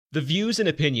The views and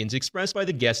opinions expressed by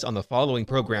the guests on the following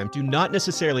program do not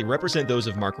necessarily represent those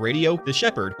of Mark Radio, The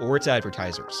Shepherd, or its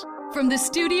advertisers. From the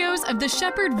studios of the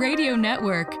Shepherd Radio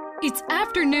Network, it's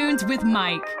Afternoons with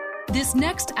Mike. This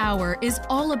next hour is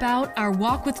all about our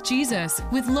walk with Jesus,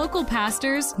 with local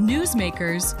pastors,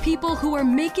 newsmakers, people who are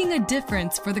making a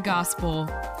difference for the gospel.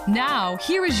 Now,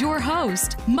 here is your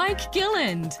host, Mike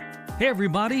Gilland. Hey,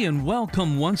 everybody, and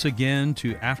welcome once again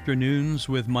to Afternoons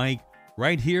with Mike,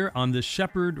 right here on the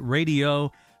Shepherd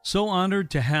Radio. So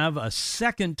honored to have a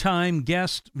second-time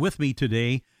guest with me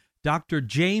today. Dr.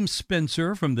 James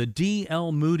Spencer from the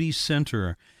D.L. Moody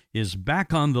Center is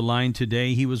back on the line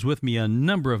today. He was with me a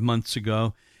number of months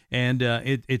ago, and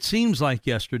it seems like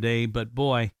yesterday, but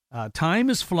boy, time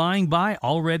is flying by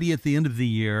already at the end of the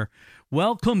year.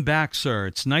 Welcome back, sir.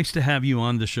 It's nice to have you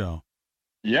on the show.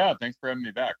 Yeah, thanks for having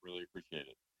me back. Really appreciate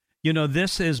it. You know,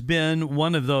 this has been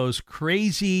one of those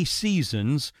crazy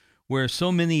seasons where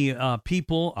so many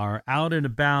people are out and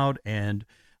about, and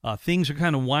things are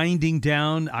kind of winding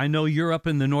down. I know you're up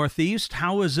in the Northeast.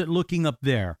 How is it looking up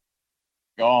there?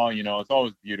 Oh, it's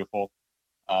always beautiful.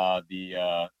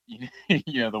 The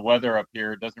weather up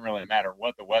here, it doesn't really matter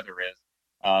what the weather is.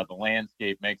 The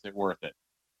landscape makes it worth it.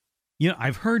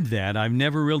 I've heard that. I've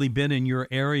never really been in your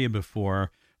area before,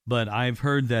 but I've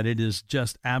heard that it is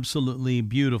just absolutely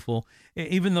beautiful.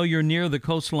 Even though you're near the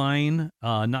coastline,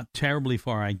 not terribly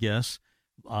far, I guess,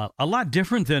 a lot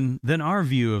different than our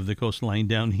view of the coastline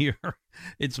down here.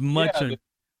 It's much.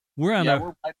 We're by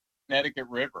the Connecticut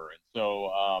River, and so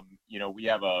we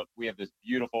have this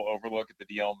beautiful overlook at the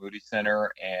D.L. Moody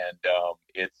Center, and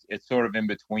it's sort of in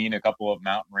between a couple of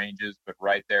mountain ranges, but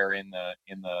right there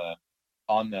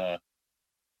on the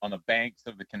banks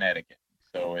of the Connecticut.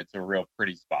 So it's a real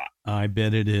pretty spot. I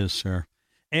bet it is, sir.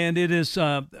 And it is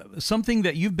something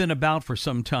that you've been about for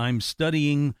some time,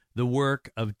 studying the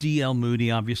work of D.L. Moody,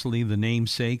 obviously the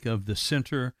namesake of the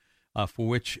center for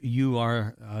which you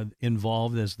are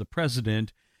involved as the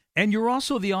president. And you're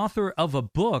also the author of a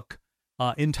book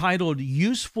entitled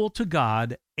Useful to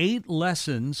God, 8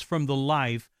 Lessons from the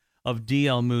Life of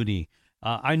D.L. Moody.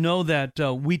 I know that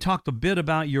we talked a bit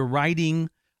about your writing.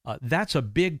 That's a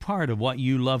big part of what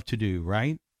you love to do,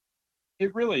 right?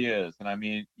 It really is. And I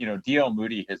mean, D.L.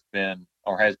 Moody has been,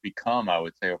 or has become, I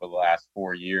would say, over the last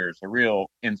 4 years, a real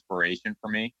inspiration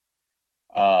for me.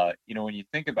 When you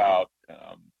think about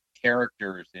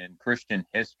characters in Christian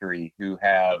history who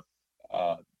have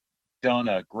done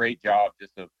a great job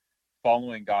just of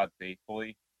following God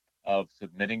faithfully, of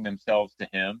submitting themselves to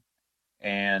Him,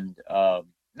 and not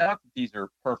that these are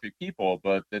perfect people,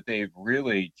 but that they've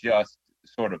really just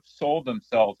sort of sold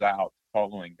themselves out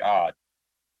following God,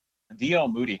 D.L.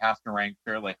 Moody has to rank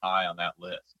fairly high on that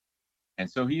list. And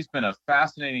so he's been a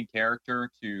fascinating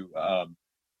character to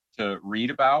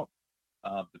read about.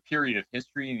 The period of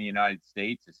history in the United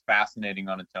States is fascinating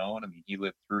on its own. I mean, he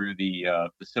lived through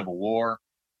the Civil War,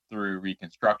 through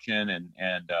Reconstruction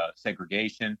and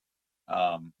segregation.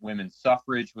 Women's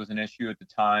suffrage was an issue at the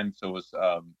time. So was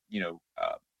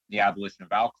the abolition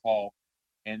of alcohol,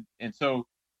 and so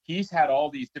he's had all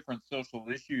these different social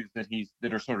issues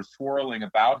that are sort of swirling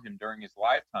about him during his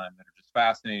lifetime that are just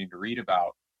fascinating to read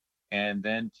about. And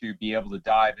then to be able to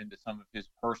dive into some of his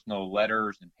personal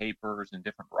letters and papers and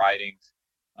different writings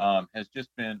has just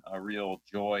been a real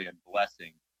joy and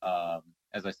blessing.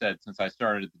 As I said, since I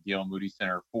started at the D.L. Moody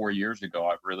Center 4 years ago,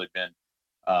 I've really been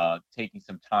taking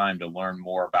some time to learn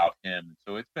more about him.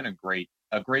 So it's been a great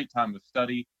time of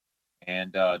study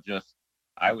and just,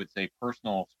 I would say,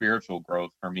 personal spiritual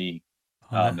growth for me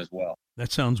as well.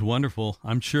 That sounds wonderful.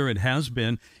 I'm sure it has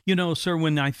been. Sir,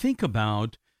 when I think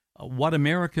about what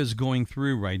America is going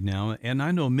through right now, and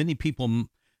I know many people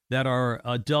that are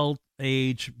adult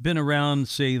age, been around,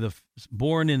 say,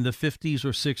 born in the 50s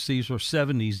or 60s or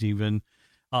 70s even,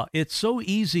 it's so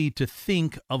easy to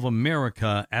think of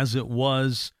America as it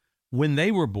was when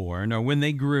they were born or when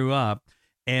they grew up.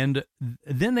 And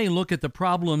then they look at the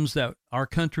problems that our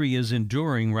country is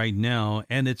enduring right now,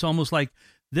 and it's almost like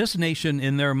this nation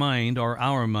in their mind, or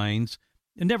our minds,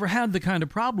 never had the kind of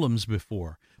problems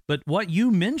before. But what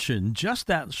you mentioned, just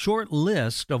that short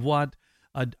list of what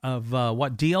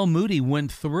D.L. Moody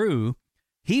went through,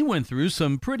 he went through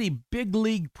some pretty big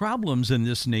league problems in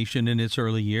this nation in its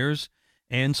early years.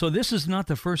 And so this is not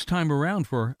the first time around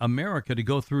for America to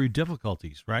go through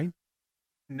difficulties, right?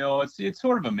 No, it's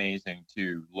sort of amazing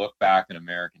to look back at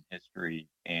American history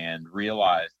and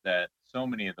realize that so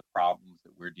many of the problems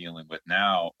that we're dealing with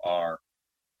now are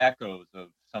echoes of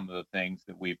some of the things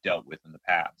that we've dealt with in the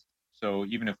past. So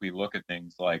even if we look at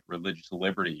things like religious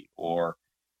liberty, or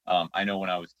I know when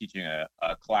I was teaching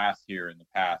a class here in the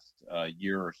past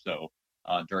year or so,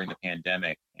 during the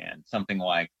pandemic, and something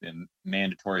like the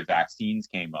mandatory vaccines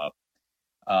came up.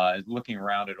 Looking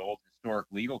around at old historic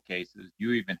legal cases,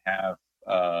 you even have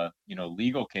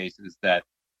legal cases that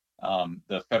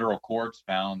the federal courts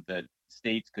found that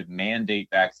states could mandate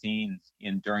vaccines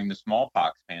during the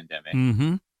smallpox pandemic,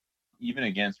 Mm-hmm. even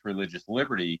against religious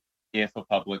liberty, if a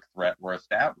public threat were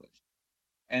established.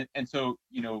 And so,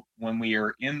 when we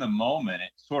are in the moment,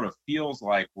 it sort of feels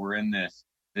like we're in this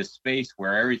space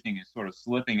where everything is sort of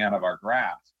slipping out of our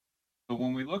grasp. But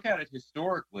when we look at it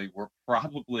historically, we're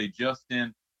probably just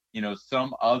in,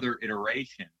 some other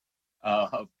iteration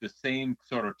of the same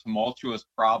sort of tumultuous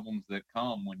problems that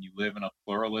come when you live in a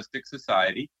pluralistic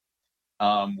society,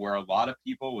 where a lot of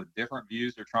people with different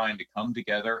views are trying to come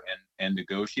together and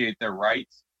negotiate their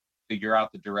rights, figure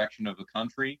out the direction of the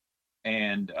country.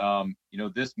 And,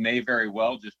 this may very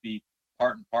well just be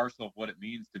part and parcel of what it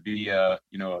means to be, a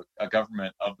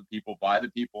government of the people, by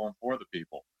the people, and for the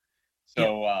people.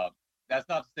 So that's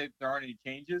not to say that there aren't any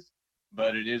changes,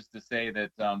 but it is to say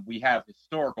that we have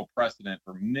historical precedent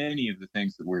for many of the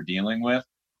things that we're dealing with.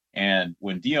 And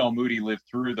when D.L. Moody lived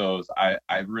through those,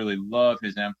 I really love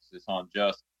his emphasis on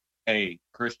just, hey,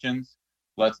 Christians,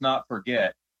 let's not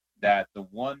forget that the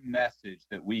one message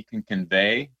that we can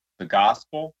convey, the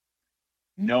gospel,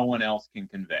 no one else can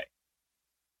convey.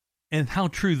 And how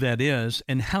true that is,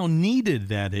 and how needed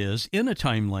that is in a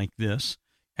time like this,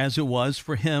 as it was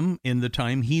for him in the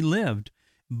time he lived.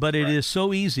 But it is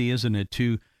so easy, isn't it,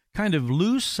 to kind of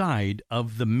lose sight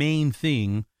of the main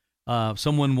thing.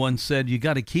 Someone once said, you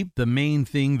got to keep the main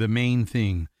thing the main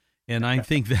thing. And I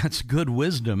think that's good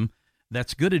wisdom.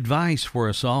 That's good advice for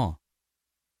us all.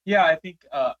 Yeah, I think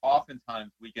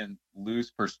oftentimes we can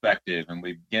lose perspective, and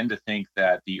we begin to think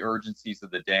that the urgencies of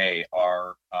the day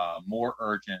are more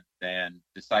urgent than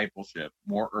discipleship,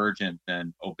 more urgent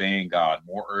than obeying God,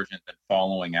 more urgent than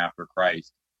following after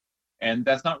Christ. And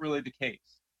that's not really the case.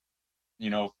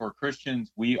 For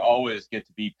Christians, we always get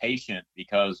to be patient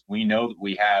because we know that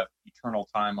we have eternal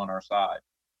time on our side.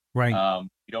 Right.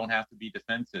 We don't have to be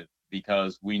defensive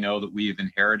because we know that we have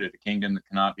inherited a kingdom that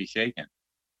cannot be shaken.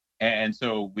 And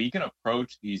so we can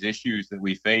approach these issues that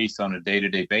we face on a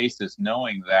day-to-day basis,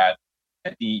 knowing that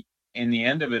in the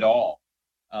end of it all,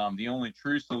 the only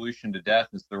true solution to death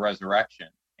is the resurrection.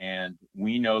 And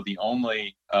we know the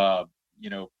only,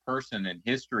 person in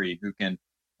history who can,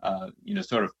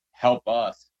 sort of help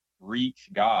us reach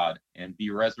God and be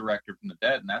resurrected from the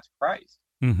dead, and that's Christ.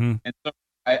 Mm-hmm. And so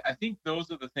I think those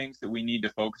are the things that we need to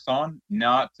focus on,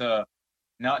 not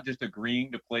just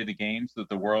agreeing to play the games that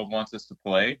the world wants us to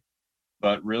play,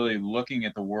 but really looking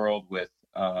at the world with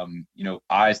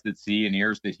eyes that see and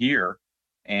ears that hear,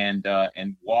 and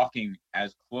walking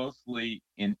as closely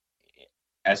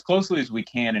as we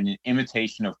can in an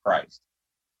imitation of Christ,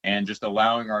 and just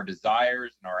allowing our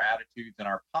desires and our attitudes and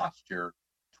our posture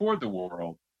toward the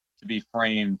world to be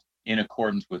framed in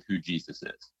accordance with who Jesus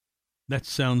is. That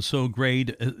sounds so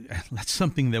great. That's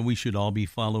something that we should all be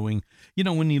following.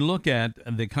 When you look at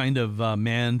the kind of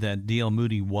man that D.L.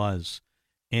 Moody was,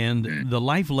 and the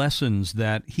life lessons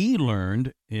that he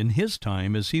learned in his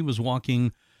time as he was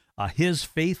walking his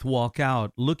faith walk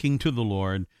out, looking to the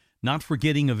Lord, not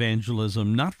forgetting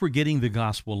evangelism, not forgetting the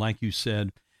gospel, like you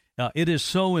said, it is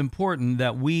so important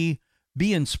that we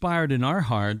be inspired in our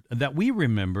heart, that we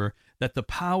remember that the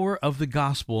power of the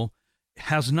gospel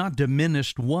has not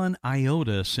diminished one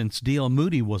iota since D.L.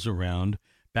 Moody was around.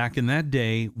 Back in that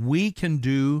day, we can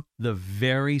do the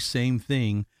very same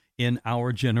thing in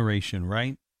our generation,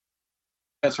 right?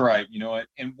 That's right.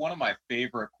 And one of my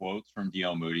favorite quotes from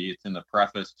D.L. Moody, it's in the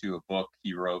preface to a book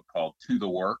he wrote called To the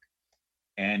Work.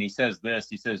 And he says this,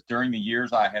 during the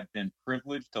years I have been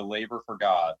privileged to labor for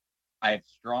God, I have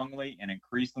strongly and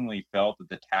increasingly felt that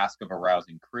the task of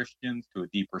arousing Christians to a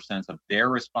deeper sense of their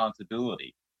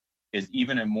responsibility is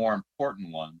even a more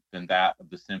important one than that of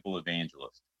the simple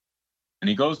evangelist. And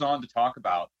he goes on to talk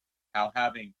about how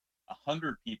having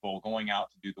 100 people going out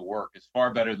to do the work is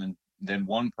far better than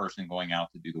one person going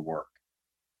out to do the work.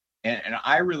 And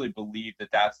I really believe that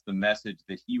that's the message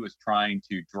that he was trying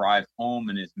to drive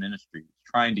home in his ministry,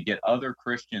 trying to get other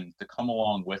Christians to come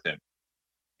along with him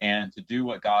and to do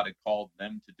what God had called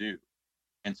them to do.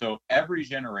 And so every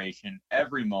generation,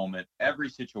 every moment, every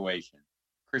situation,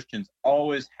 Christians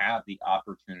always have the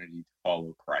opportunity to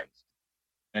follow Christ.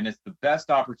 And it's the best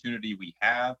opportunity we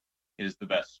have. It is the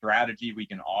best strategy we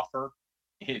can offer.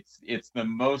 It's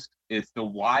the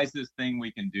wisest thing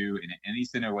we can do in any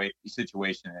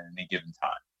situation at any given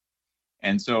time.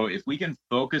 And so if we can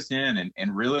focus in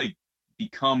and really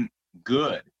become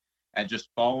good at just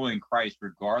following Christ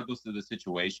regardless of the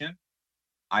situation,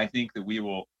 I think that we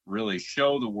will really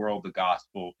show the world the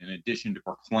gospel in addition to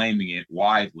proclaiming it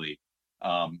widely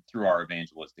through our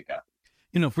evangelistic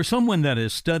efforts. For someone that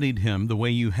has studied him the way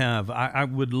you have, I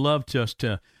would love just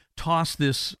to toss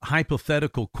this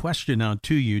hypothetical question out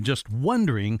to you, just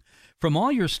wondering, from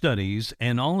all your studies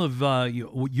and all of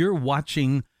you're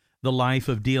watching the life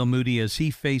of D.L. Moody as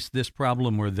he faced this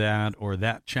problem or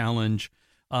that challenge,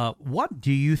 what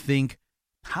do you think,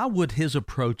 how would his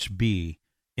approach be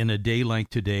in a day like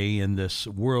today in this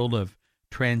world of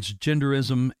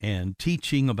transgenderism and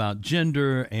teaching about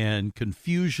gender and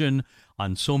confusion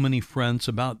on so many fronts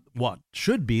about what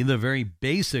should be the very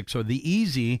basics or the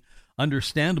easy,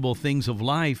 understandable things of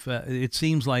life? It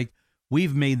seems like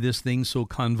we've made this thing so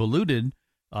convoluted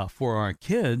for our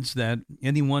kids that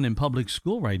anyone in public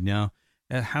school right now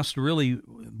has to really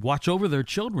watch over their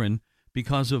children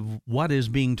because of what is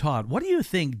being taught. What do you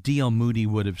think D.L. Moody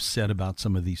would have said about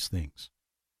some of these things?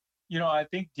 I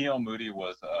think D.L. Moody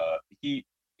was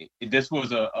this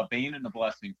was a bane and a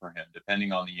blessing for him,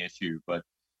 depending on the issue, but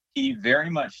he very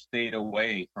much stayed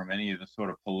away from any of the sort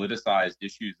of politicized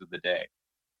issues of the day.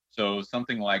 So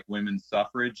something like women's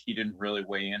suffrage, he didn't really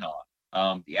weigh in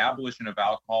on. The abolition of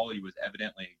alcohol, he was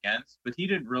evidently against, but he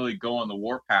didn't really go on the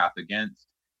warpath against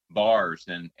bars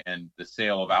and the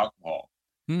sale of alcohol.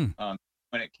 When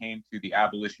it came to the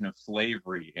abolition of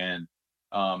slavery and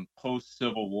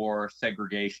post-Civil War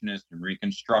segregationist and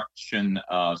Reconstruction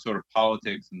sort of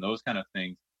politics and those kind of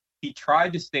things, he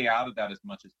tried to stay out of that as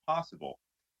much as possible.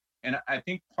 And I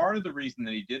think part of the reason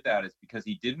that he did that is because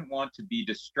he didn't want to be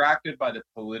distracted by the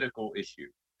political issue.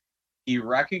 He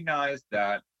recognized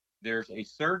that there's a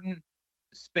certain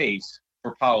space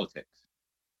for politics,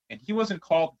 and he wasn't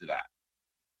called to that.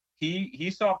 He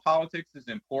saw politics as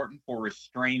important for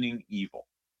restraining evil.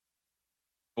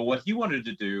 But what he wanted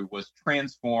to do was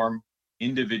transform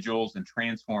individuals and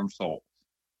transform souls.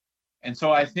 And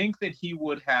so I think that he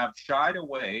would have shied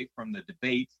away from the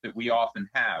debates that we often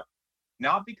have,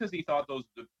 not because he thought those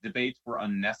debates were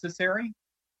unnecessary,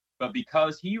 but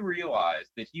because he realized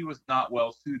that he was not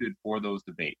well suited for those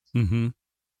debates. Mm-hmm.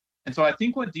 And so I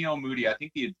think what D.L. Moody, I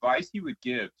think the advice he would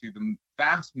give to the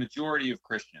vast majority of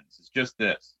Christians is just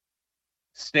this: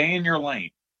 stay in your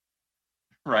lane,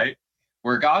 right?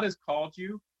 Where God has called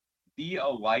you, be a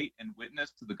light and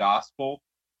witness to the gospel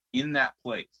in that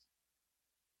place.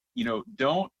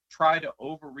 Don't try to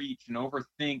overreach and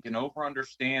overthink and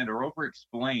overunderstand or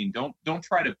overexplain. Don't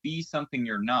try to be something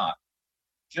you're not.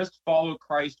 Just follow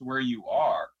Christ where you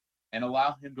are and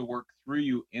allow him to work through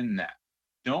you in that.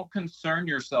 Don't concern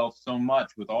yourself so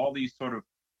much with all these sort of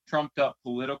trumped up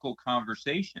political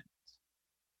conversations.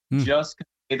 Just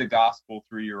convey the gospel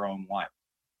through your own life.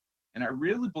 And I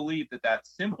really believe that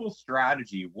simple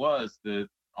strategy was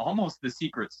almost the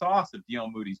secret sauce of D.L.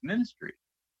 Moody's ministry.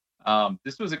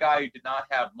 This was a guy who did not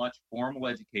have much formal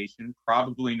education,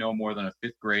 probably no more than a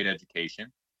 5th grade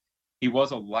education. He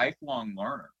was a lifelong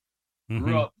learner,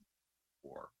 grew up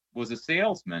poor, was a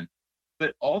salesman,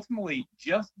 but ultimately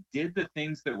just did the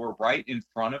things that were right in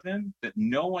front of him that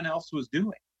no one else was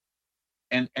doing,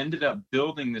 and ended up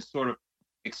building this sort of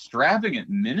extravagant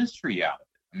ministry out of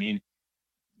it. I mean,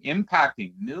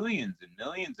 impacting millions and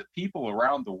millions of people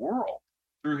around the world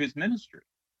through his ministry.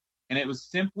 And it was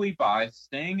simply by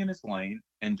staying in his lane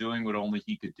and doing what only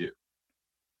he could do.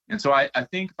 And so I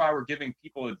think if I were giving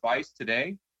people advice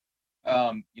today,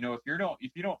 if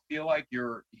you don't feel like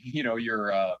you're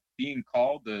being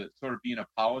called to sort of be an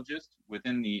apologist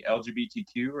within the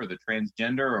LGBTQ or the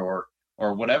transgender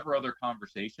or whatever other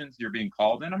conversations you're being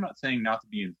called in, I'm not saying not to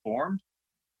be informed,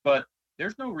 but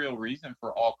there's no real reason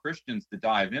for all Christians to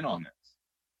dive in on this.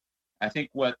 I think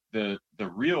what the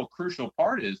real crucial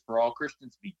part is for all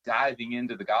Christians to be diving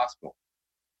into the gospel,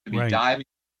 to be diving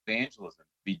into evangelism,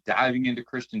 to be diving into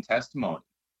Christian testimony.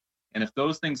 And if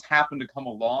those things happen to come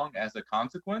along as a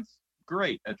consequence,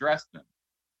 great, address them.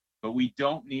 But we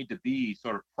don't need to be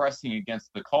sort of pressing against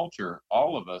the culture,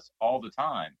 all of us, all the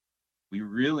time. We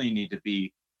really need to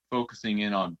be focusing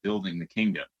in on building the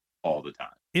kingdom all the time.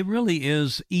 It really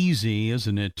is easy,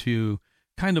 isn't it, to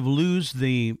kind of lose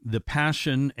the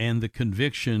passion and the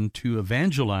conviction to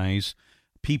evangelize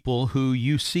people who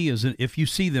you see if you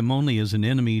see them only as an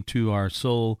enemy to our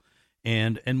soul.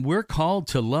 And we're called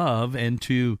to love and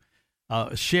to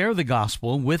share the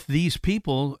gospel with these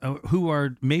people who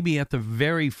are maybe at the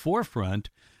very forefront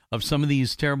of some of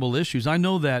these terrible issues. I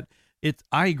know that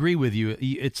I agree with you.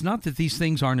 It's not that these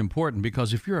things aren't important,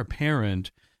 because if you're a parent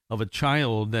of a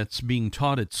child that's being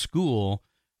taught at school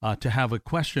to have a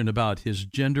question about his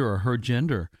gender or her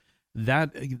gender,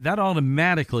 that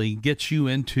automatically gets you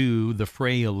into the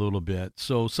fray a little bit.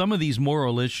 So some of these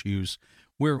moral issues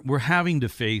we're having to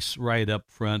face right up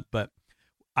front. But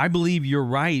I believe you're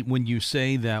right when you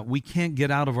say that we can't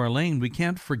get out of our lane. We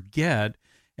can't forget.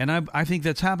 And I think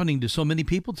that's happening to so many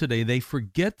people today. They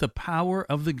forget the power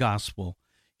of the gospel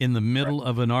in the middle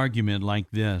of an argument like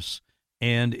this.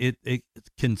 And it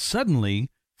can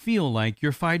suddenly feel like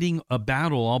you're fighting a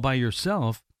battle all by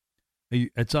yourself.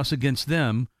 It's us against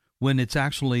them when it's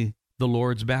actually the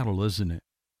Lord's battle, isn't it?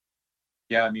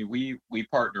 Yeah, I mean, we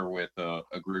partner with a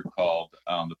group called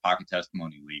the Pocket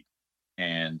Testimony League,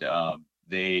 and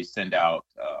they send out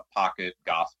pocket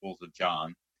Gospels of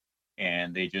John,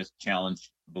 and they just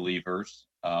challenge believers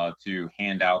to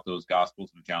hand out those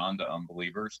Gospels of John to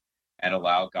unbelievers and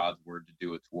allow God's word to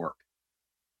do its work.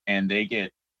 And they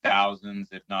get thousands,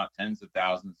 if not tens of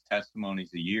thousands,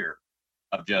 testimonies a year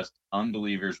of just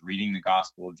unbelievers reading the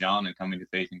Gospel of John and coming to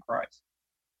faith in Christ.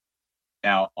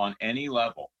 Now, on any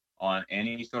level, on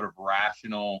any sort of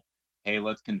rational, hey,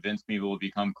 let's convince people to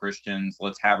become Christians,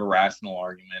 let's have a rational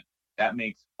argument, that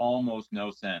makes almost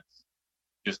no sense,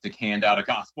 just to hand out a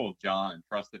Gospel of John and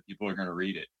trust that people are going to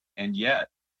read it. And yet,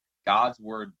 God's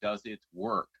word does its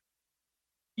work,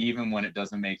 even when it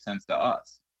doesn't make sense to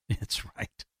us. That's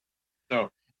right. So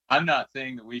I'm not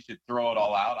saying that we should throw it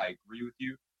all out. I agree with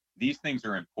you. These things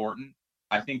are important.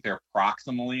 I think they're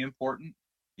proximally important.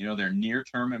 You know, they're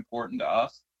near-term important to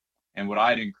us. And what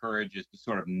I'd encourage is to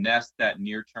sort of nest that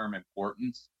near-term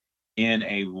importance in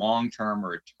a long-term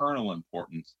or eternal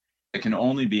importance that can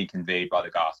only be conveyed by the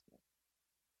gospel.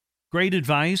 Great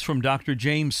advice from Dr.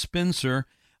 James Spencer.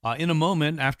 In a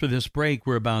moment, after this break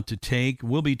we're about to take,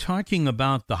 we'll be talking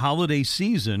about the holiday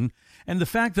season and the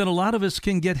fact that a lot of us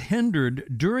can get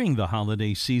hindered during the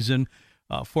holiday season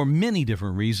for many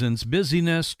different reasons: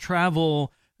 busyness,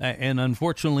 travel, and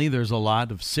unfortunately there's a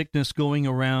lot of sickness going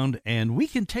around, and we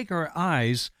can take our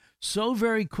eyes so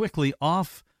very quickly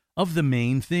off of the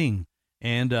main thing.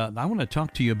 And I want to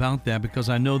talk to you about that because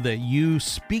I know that you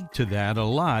speak to that a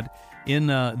lot in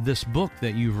this book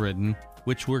that you've written,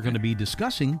 which we're going to be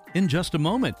discussing in just a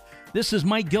moment. This is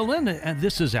Mike Gillen, and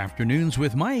this is Afternoons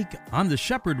with Mike on the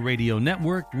Shepherd Radio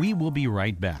Network. We will be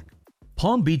right back.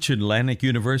 Palm Beach Atlantic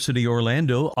University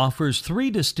Orlando offers 3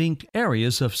 distinct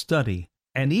areas of study: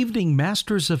 an evening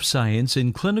Master's of Science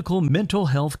in Clinical Mental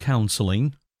Health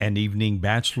Counseling, an evening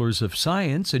Bachelor's of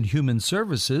Science in Human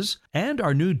Services, and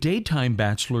our new daytime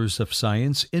Bachelor's of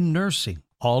Science in Nursing.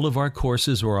 All of our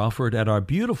courses are offered at our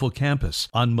beautiful campus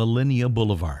on Millennia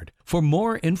Boulevard. For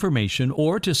more information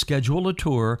or to schedule a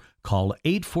tour, call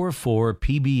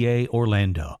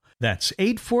 844-PBA-ORLANDO. That's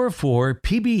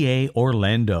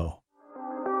 844-PBA-ORLANDO.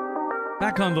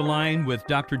 Back on the line with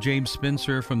Dr. James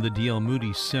Spencer from the D.L.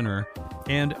 Moody Center.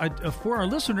 And for our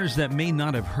listeners that may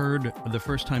not have heard the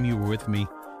first time you were with me,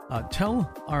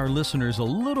 tell our listeners a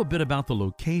little bit about the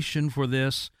location for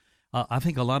this. I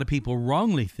think a lot of people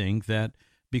wrongly think that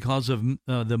because of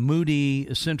the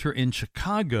Moody Center in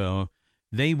Chicago,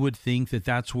 they would think that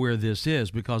that's where this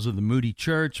is because of the Moody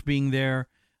Church being there.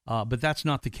 But that's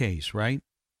not the case, right?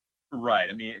 Right.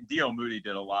 I mean, D.L. Moody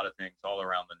did a lot of things all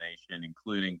around the nation,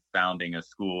 including founding a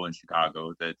school in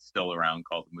Chicago that's still around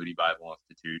called the Moody Bible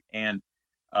Institute, and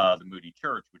the Moody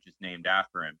Church, which is named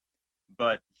after him.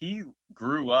 But he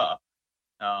grew up,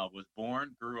 was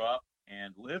born, grew up,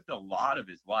 and lived a lot of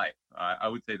his life, I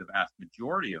would say the vast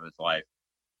majority of his life,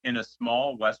 in a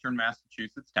small western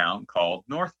Massachusetts town called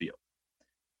Northfield.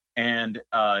 And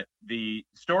the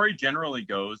story generally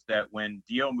goes that when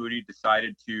D.L. Moody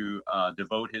decided to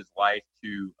devote his life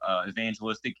to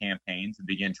evangelistic campaigns and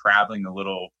begin traveling a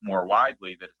little more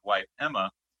widely, that his wife,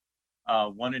 Emma,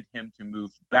 wanted him to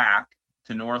move back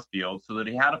to Northfield so that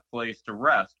he had a place to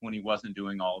rest when he wasn't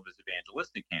doing all of his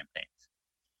evangelistic campaigns.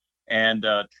 And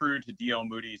true to D.L.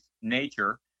 Moody's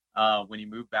nature, when he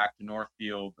moved back to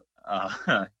Northfield,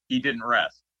 he didn't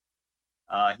rest.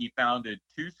 He founded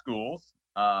 2 schools,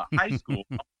 high schools,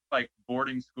 like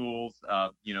boarding schools,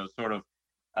 sort of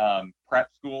prep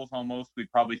schools almost.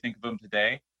 We'd probably think of them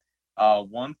today.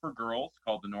 One for girls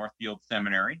called the Northfield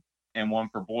Seminary, and one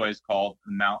for boys called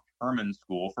the Mount Hermon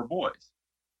School for Boys.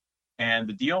 And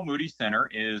the D.L. Moody Center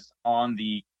is on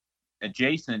the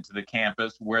adjacent to the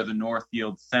campus where the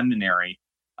Northfield Seminary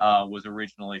was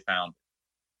originally founded.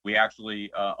 We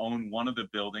actually own one of the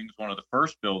buildings, one of the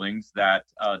first buildings that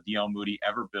D.L. Moody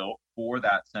ever built for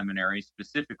that seminary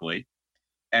specifically.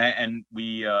 And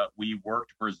we work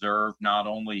to preserve not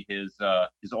only his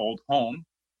old home,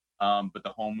 but the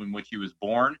home in which he was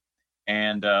born,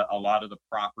 and a lot of the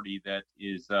property that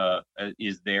is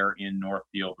there in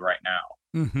Northfield right now.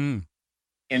 Mm-hmm.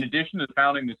 In addition to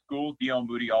founding the school, D.L.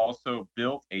 Moody also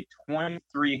built a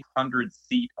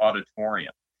 2,300-seat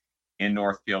auditorium in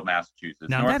Northfield, Massachusetts.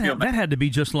 Now, that had to be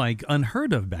just like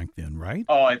unheard of back then, right?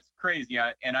 Oh, it's crazy.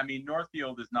 And I mean,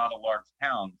 Northfield is not a large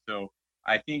town, so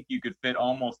I think you could fit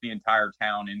almost the entire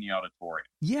town in the auditorium.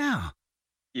 Yeah.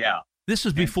 Yeah. This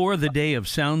is before the day of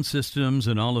sound systems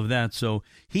and all of that, so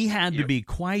he had to be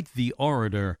quite the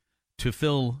orator to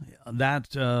fill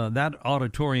that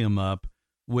auditorium up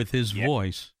with his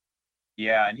voice.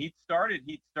 Yeah, and he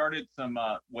started some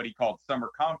what he called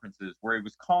summer conferences, where he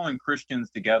was calling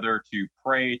Christians together to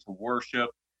pray, to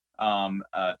worship,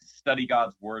 to study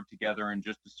God's word together, and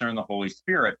just discern the Holy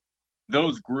Spirit.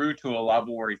 Those grew to a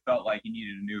level where he felt like he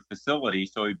needed a new facility,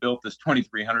 so he built this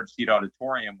 2,300 seat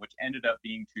auditorium, which ended up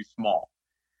being too small.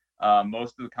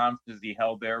 Most of the conferences he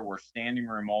held there were standing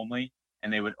room only,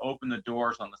 and they would open the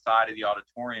doors on the side of the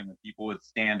auditorium, and people would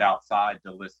stand outside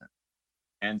to listen.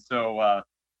 And so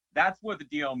that's what the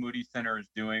D.L. Moody Center is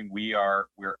doing.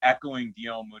 We're echoing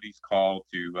D.L. Moody's call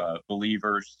to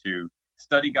believers to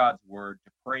study God's word,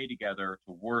 to pray together,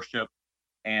 to worship,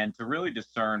 and to really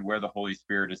discern where the Holy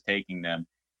Spirit is taking them.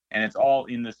 And it's all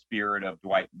in the spirit of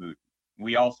Dwight Moody.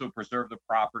 We also preserve the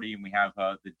property, and we have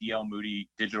the D.L. Moody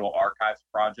Digital Archives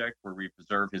Project, where we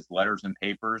preserve his letters and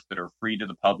papers that are free to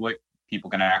the public. People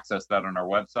can access that on our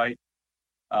website.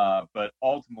 But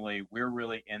ultimately, we're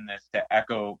really in this to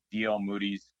echo D.L.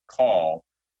 Moody's call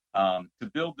to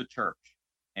build the church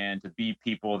and to be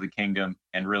people of the kingdom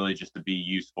and really just to be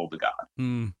useful to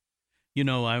God. You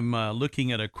know, I'm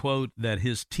looking at a quote that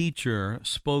his teacher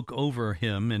spoke over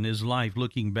him in his life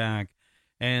looking back,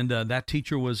 and that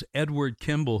teacher was Edward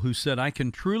Kimball, who said, "I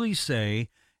can truly say,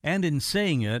 and in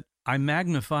saying it, I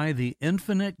magnify the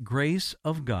infinite grace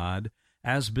of God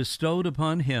as bestowed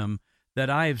upon him, that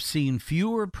I have seen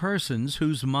fewer persons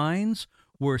whose minds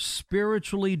were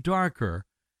spiritually darker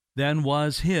than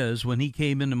was his when he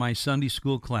came into my Sunday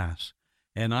school class.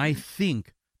 And I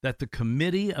think that the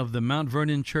committee of the Mount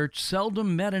Vernon Church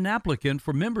seldom met an applicant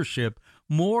for membership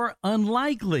more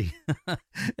unlikely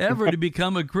ever to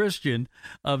become a Christian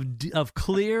of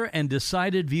clear and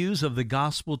decided views of the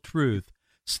gospel truth,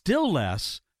 still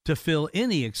less to fill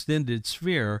any extended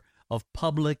sphere of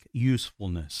public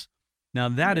usefulness." Now,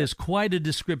 that is quite a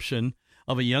description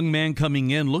of a young man coming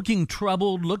in, looking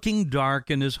troubled, looking dark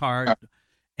in his heart,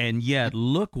 and yet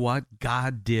look what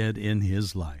God did in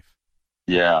his life.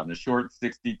 Yeah, in the short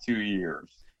 62 years.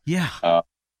 Yeah.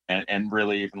 And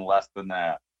really even less than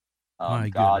that. My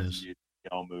God goodness. used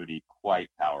D.L. Moody quite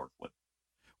powerfully.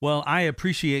 Well, I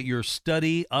appreciate your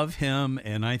study of him,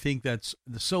 and I think that's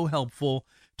so helpful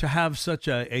to have such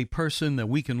a person that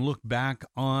we can look back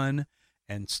on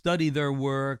and study their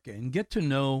work and get to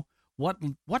know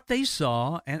what they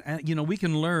saw. And you know, we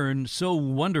can learn so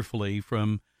wonderfully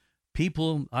from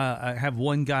people. I have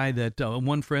one guy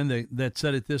one friend that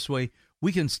said it this way: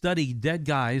 we can study dead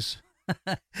guys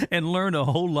and learn a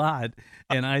whole lot.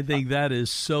 And I think that is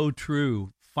so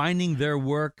true. Finding their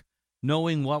work,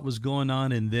 knowing what was going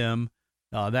on in them,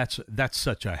 that's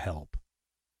such a help.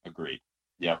 Agreed.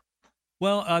 Yep.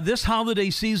 Well, this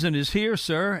holiday season is here,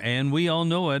 sir, and we all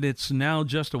know it. It's now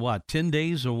just, 10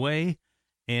 days away,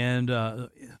 and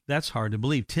that's hard to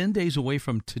believe. 10 days away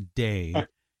from today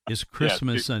is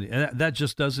Christmas Sunday. That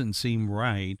just doesn't seem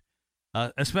right,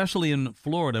 especially in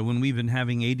Florida when we've been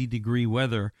having 80-degree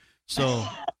weather. So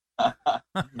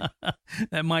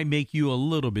that might make you a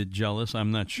little bit jealous.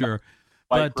 I'm not sure.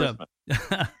 Like But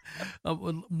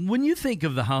when you think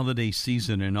of the holiday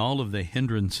season and all of the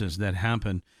hindrances that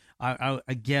happen, I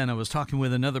was talking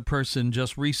with another person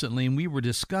just recently, and we were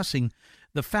discussing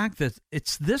the fact that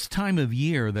it's this time of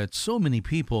year that so many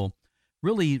people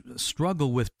really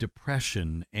struggle with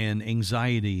depression and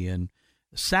anxiety and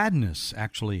sadness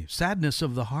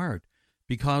of the heart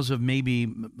because of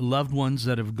maybe loved ones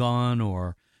that have gone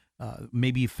or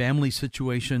maybe family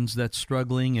situations that's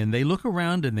struggling, and they look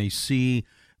around and they see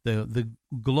the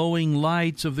glowing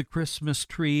lights of the Christmas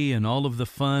tree and all of the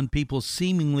fun, people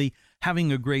seemingly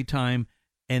having a great time,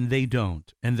 and they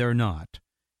don't, and they're not.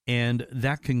 And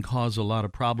that can cause a lot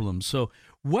of problems. So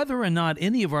whether or not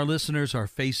any of our listeners are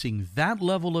facing that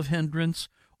level of hindrance,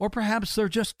 or perhaps they're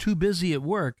just too busy at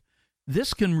work,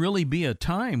 this can really be a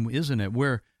time, isn't it,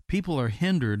 where people are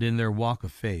hindered in their walk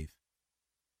of faith.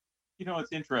 You know,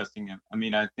 it's interesting. I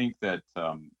mean, I think that,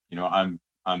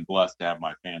 I'm blessed to have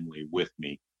my family with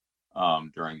me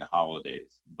during the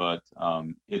holidays, but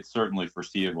it's certainly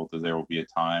foreseeable that there will be a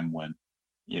time when,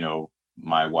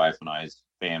 my wife and I's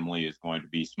family is going to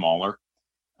be smaller.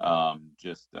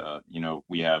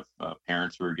 We have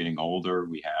parents who are getting older.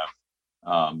 We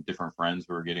have different friends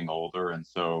who are getting older. And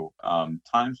so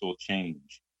times will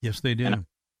change. Yes, they do. And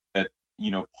that,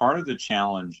 part of the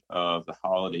challenge of the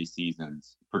holiday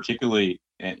seasons, particularly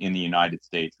in the United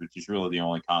States, which is really the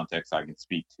only context I can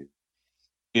speak to,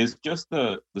 is just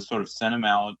the sort of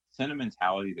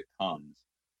sentimentality that comes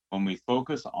when we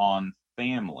focus on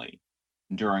family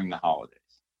during the holidays.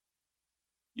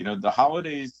 You know, the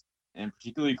holidays, and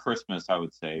particularly Christmas, I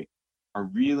would say, are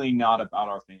really not about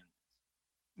our families.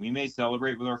 We may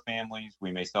celebrate with our families,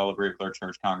 we may celebrate with our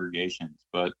church congregations,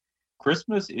 but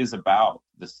Christmas is about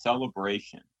the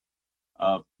celebration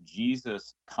of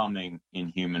Jesus coming in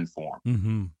human form.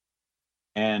 Mm-hmm.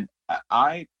 And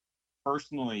I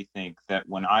personally think that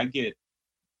when I get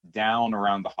down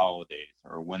around the holidays,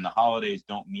 or when the holidays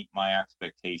don't meet my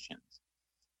expectations,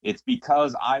 it's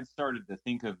because I've started to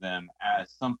think of them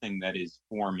as something that is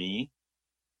for me,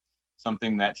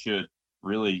 something that should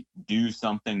really do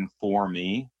something for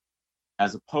me,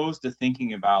 as opposed to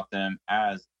thinking about them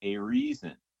as a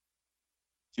reason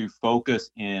to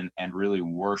focus in and really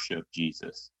worship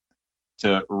Jesus,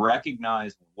 to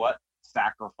recognize what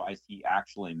sacrifice he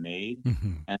actually made,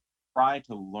 Mm-hmm. and try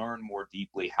to learn more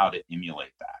deeply how to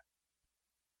emulate that.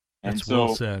 And That's so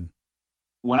well said.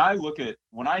 when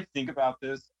I think about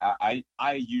this, I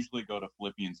usually go to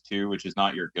Philippians 2, which is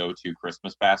not your go-to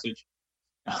Christmas passage.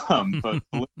 But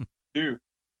Philippians 2,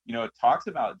 you know, it talks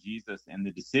about Jesus and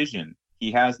the decision. He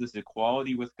has this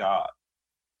equality with God,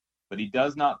 but he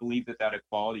does not believe that that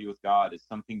equality with God is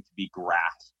something to be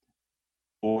grasped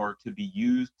or to be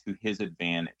used to his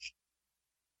advantage.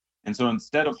 And so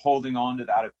instead of holding on to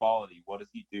that equality, what does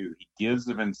he do? He gives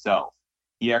of himself.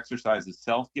 He exercises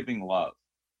self-giving love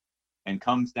and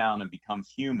comes down and becomes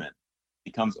human,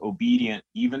 becomes obedient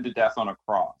even to death on a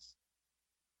cross.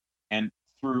 And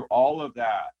through all of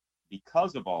that,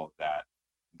 because of all of that,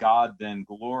 God then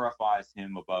glorifies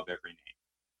him above every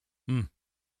name.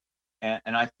 Mm.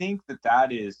 And I think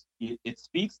that is, it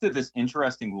speaks to this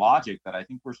interesting logic that I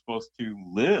think we're supposed to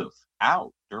live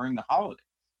out during the holidays.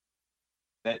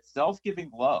 That self-giving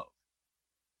love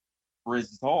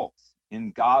results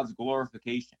in God's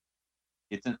glorification.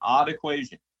 It's an odd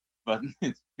equation, but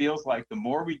it feels like the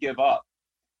more we give up,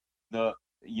 and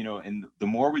the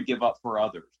more we give up for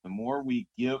others, the more we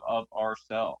give of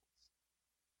ourselves,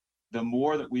 the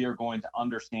more that we are going to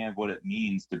understand what it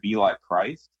means to be like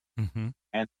Christ, Mm-hmm.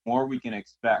 and the more we can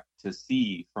expect to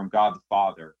see from God the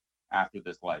Father after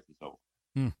this life is over.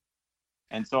 Mm.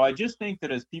 And so I just think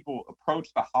that as people approach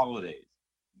the holidays,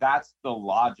 that's the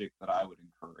logic that I would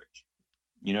encourage.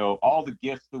 You know, all the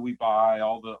gifts that we buy,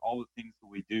 all the things that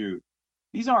we do,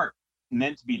 these aren't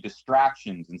meant to be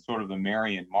distractions in sort of the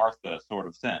Mary and Martha sort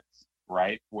of sense,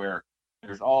 right? Where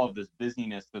there's all of this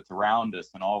busyness that's around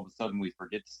us, and all of a sudden we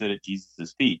forget to sit at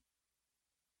Jesus's feet.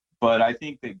 But I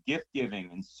think that gift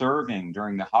giving and serving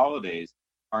during the holidays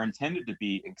are intended to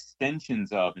be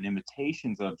extensions of and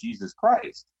imitations of Jesus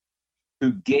Christ,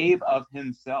 who gave of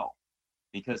himself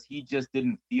because he just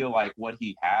didn't feel like what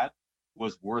he had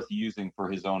was worth using for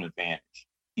his own advantage.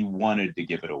 He wanted to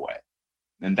give it away.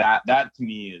 And that to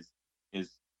me is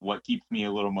what keeps me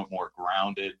a little bit more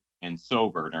grounded and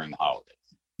sober during the holidays.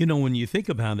 You know, when you think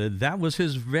about it, that was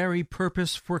his very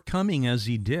purpose for coming as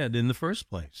he did in the first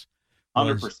place.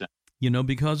 100%. You know,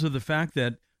 because of the fact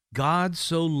that God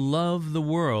so loved the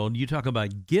world. You talk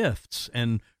about gifts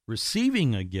and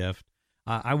receiving a gift.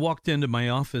 I walked into my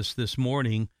office this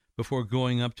morning before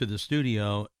going up to the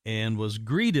studio and was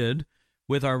greeted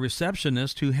with our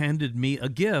receptionist, who handed me a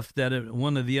gift that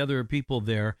one of the other people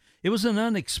there. It was an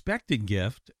unexpected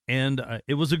gift, and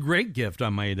it was a great gift, I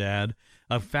might add.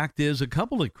 Fact is, a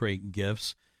couple of great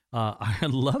gifts. I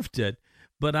loved it.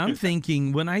 But I'm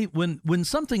thinking when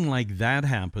something like that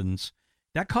happens,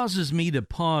 that causes me to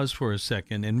pause for a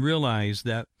second and realize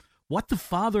that what the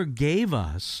Father gave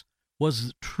us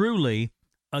was truly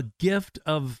a gift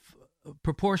of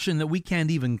proportion that we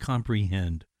can't even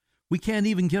comprehend. We can't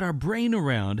even get our brain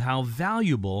around how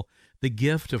valuable the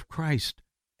gift of Christ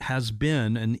has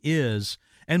been and is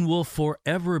and will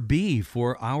forever be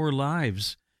for our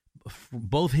lives,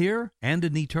 both here and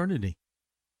in eternity.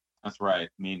 That's right.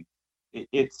 I mean,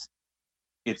 it's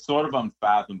sort of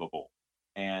unfathomable.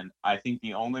 And I think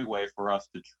the only way for us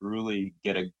to truly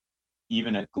get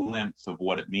even a glimpse of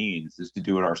what it means is to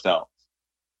do it ourselves.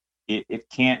 It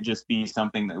can't just be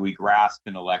something that we grasp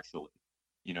intellectually.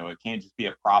 You know, it can't just be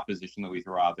a proposition that we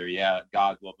throw out there. Yeah,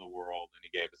 God loved the world and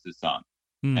he gave us his son.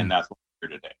 And that's what we're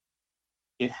here today.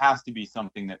 It has to be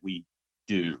something that we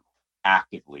do,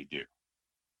 actively do.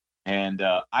 And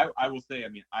I will say, I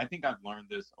mean, I think I've learned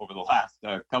this over the last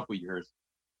couple of years.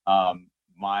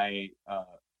 My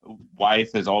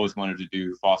wife has always wanted to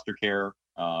do foster care.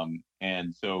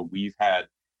 And so we've had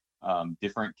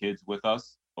different kids with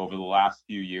us over the last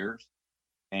few years.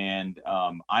 And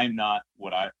I'm not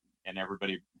and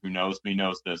everybody who knows me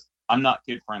knows this. I'm not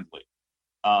kid friendly.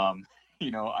 Um,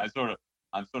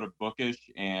 I'm sort of bookish,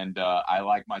 and I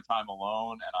like my time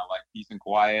alone, and I like peace and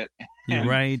quiet. You're And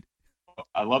right.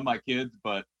 I love my kids,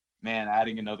 but man,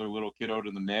 adding another little kiddo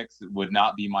to the mix would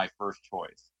not be my first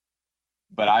choice.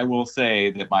 But I will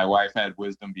say that my wife had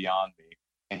wisdom beyond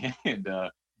me, and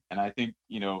I think,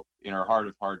 in her heart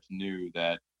of hearts knew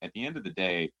that at the end of the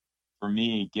day, for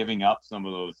me, giving up some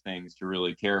of those things to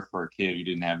really care for a kid who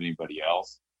didn't have anybody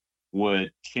else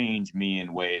would change me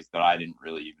in ways that I didn't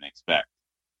really even expect.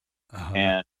 Uh,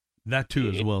 And that too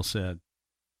is it, well said.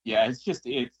 yeah,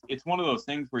 it's one of those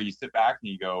things where you sit back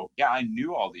and you go, yeah, I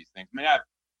knew all these things. I mean,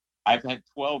 I've had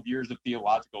 12 years of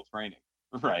theological training,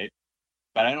 right?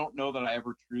 But I don't know that I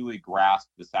ever truly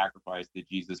grasped the sacrifice that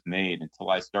Jesus made until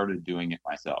I started doing it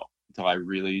myself, until I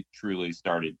really, truly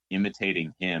started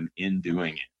imitating him in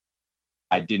doing it.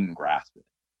 I didn't grasp it.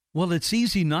 Well, it's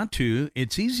easy not to.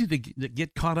 It's easy to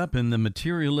get caught up in the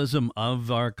materialism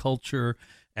of our culture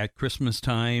at Christmas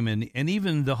time, and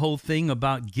even the whole thing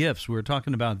about gifts. We were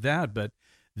talking about that, but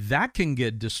that can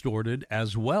get distorted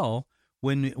as well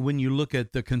when you look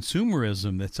at the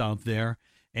consumerism that's out there.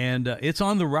 And it's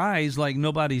on the rise like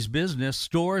nobody's business.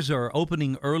 Stores are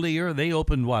opening earlier. They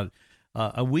opened,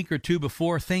 a week or two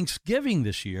before Thanksgiving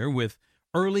this year with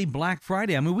early Black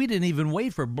Friday. I mean, we didn't even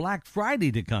wait for Black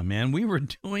Friday to come in. We were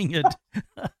doing it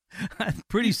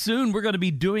pretty soon. We're going to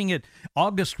be doing it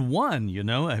August 1,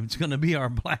 It's going to be our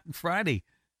Black Friday.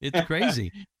 It's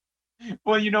crazy.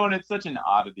 Well, and it's such an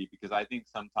oddity because I think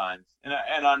sometimes, and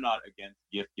I'm not against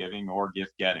gift giving or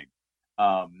gift getting.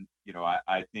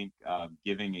 I think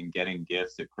giving and getting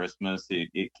gifts at Christmas,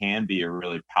 it can be a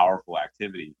really powerful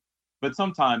activity. But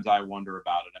sometimes I wonder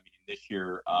about it. I mean, this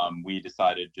year we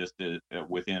decided just to,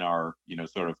 within our,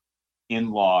 sort of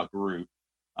in-law group,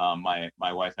 my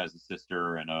wife has a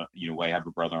sister and we have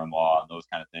a brother-in-law and those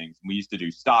kind of things. And we used to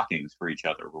do stockings for each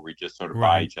other where we just sort of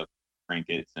buy each other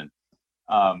trinkets. And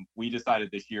we decided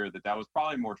this year that was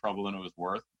probably more trouble than it was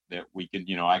worth, that we could,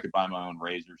 I could buy my own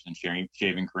razors and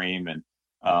shaving cream, and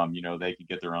they could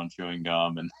get their own chewing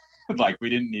gum, and like we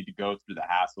didn't need to go through the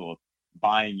hassle of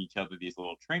buying each other these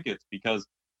little trinkets because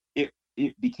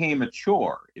it became a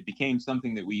chore. It became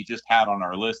something that we just had on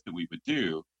our list that we would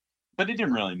do, but it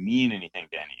didn't really mean anything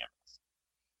to any of us.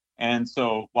 And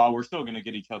so while we're still going to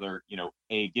get each other,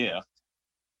 a gift,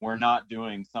 we're not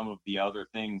doing some of the other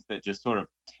things that just sort of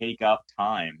take up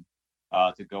time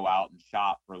to go out and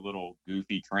shop for little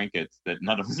goofy trinkets that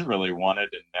none of us really wanted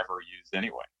and never used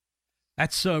anyway.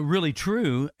 That's really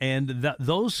true. And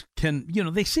those can,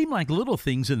 they seem like little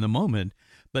things in the moment,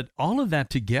 but all of that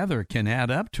together can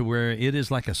add up to where it is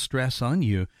like a stress on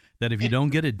you that if you don't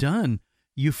get it done,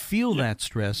 you feel that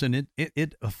stress, and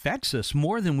it affects us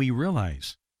more than we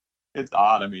realize. It's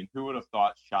odd. I mean, who would have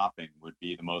thought shopping would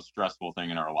be the most stressful thing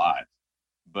in our lives?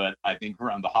 But I think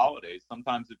around the holidays,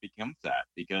 sometimes it becomes that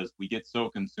because we get so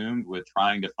consumed with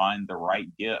trying to find the right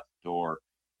gift, or,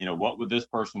 what would this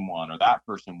person want or that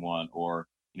person want, or,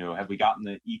 have we gotten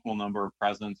the equal number of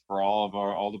presents for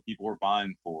all the people we're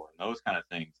buying for, and those kind of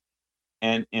things.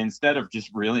 And instead of just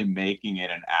really making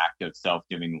it an act of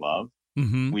self-giving love,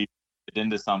 we get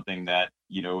into something that,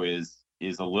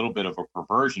 is a little bit of a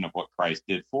perversion of what Christ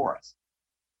did for us,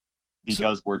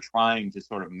 because we're trying to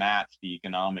sort of match the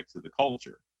economics of the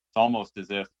culture. It's almost as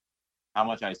if how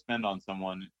much I spend on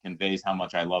someone conveys how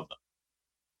much I love them.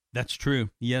 That's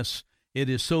true. Yes. It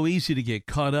is so easy to get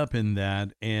caught up in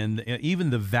that. And even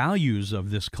the values of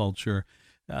this culture,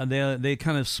 they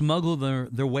kind of smuggle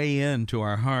their way into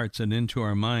our hearts and into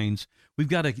our minds. We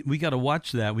got to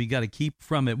watch that. We got to keep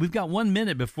from it. We've got 1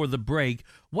 minute before the break.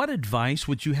 What advice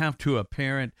would you have to a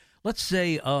parent, let's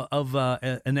say of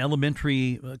an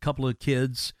elementary couple of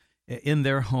kids in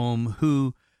their home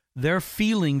who they're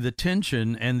feeling the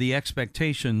tension and the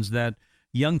expectations that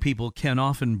young people can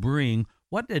often bring?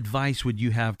 What advice would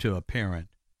you have to a parent?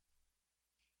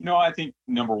 I think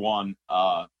number one,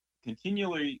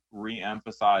 continually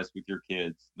re-emphasize with your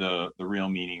kids the real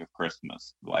meaning of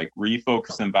Christmas. Like,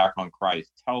 refocus them back on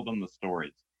Christ. Tell them the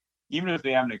stories. Even if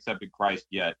they haven't accepted Christ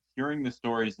yet, hearing the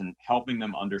stories and helping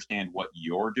them understand what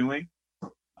you're doing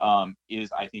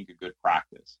is, I think, a good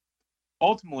practice.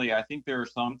 Ultimately, I think there are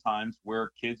some times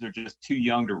where kids are just too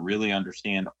young to really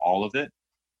understand all of it.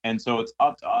 And so it's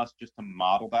up to us just to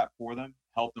model that for them,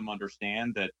 help them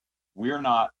understand that we're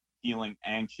not feeling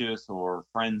anxious or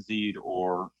frenzied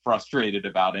or frustrated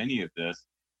about any of this,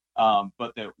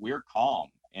 but that we're calm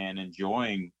and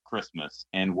enjoying Christmas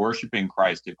and worshiping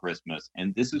Christ at Christmas.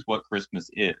 And this is what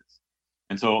Christmas is.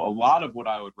 And so a lot of what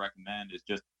I would recommend is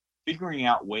just figuring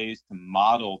out ways to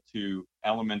model to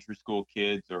elementary school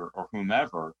kids or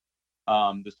whomever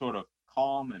the sort of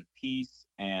calm and peace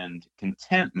and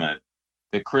contentment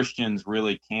that Christians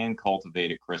really can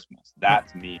cultivate at Christmas. That,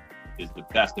 to me, is the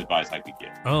best advice I could give.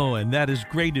 Oh, and that is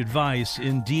great advice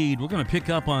indeed. We're going to pick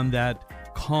up on that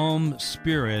calm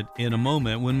spirit in a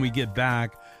moment when we get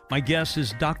back. My guest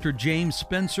is Dr. James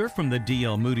Spencer from the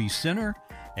D.L. Moody Center,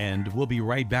 and we'll be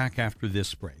right back after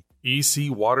this break. EC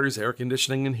Waters Air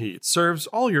Conditioning and Heat serves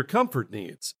all your comfort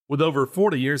needs. With over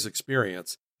 40 years'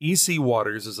 experience, EC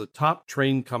Waters is a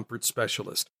top-trained comfort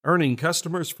specialist, earning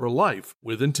customers for life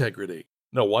with integrity.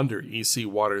 No wonder EC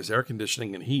Waters Air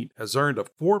Conditioning and Heat has earned a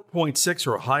 4.6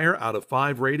 or higher out of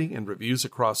 5 rating and reviews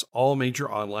across all major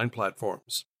online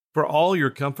platforms. For all your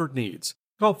comfort needs,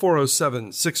 call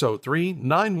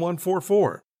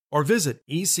 407-603-9144 or visit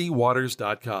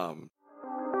ecwaters.com.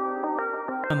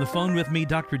 On the phone with me,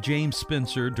 Dr. James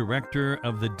Spencer, director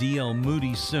of the D.L.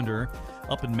 Moody Center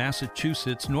up in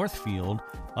Massachusetts, Northfield,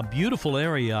 a beautiful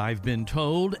area, I've been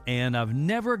told, and I've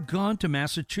never gone to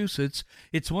Massachusetts.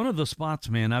 It's one of the spots,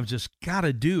 man, I've just got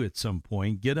to do at some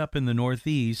point, get up in the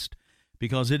Northeast,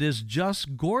 because it is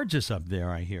just gorgeous up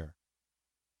there, I hear.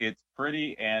 It's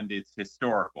pretty and it's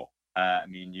historical. I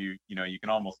mean, you can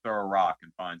almost throw a rock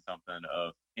and find something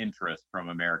of interest from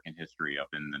American history up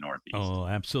in the Northeast. Oh,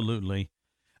 absolutely.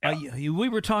 Yeah. We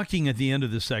were talking at the end of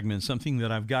the segment, something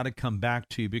that I've got to come back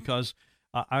to because,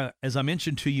 as I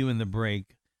mentioned to you in the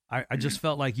break, I just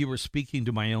felt like you were speaking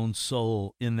to my own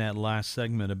soul in that last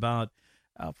segment about,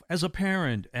 as a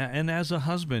parent and as a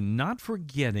husband, not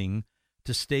forgetting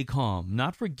to stay calm,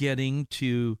 not forgetting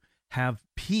to have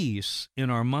peace in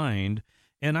our mind.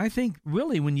 And I think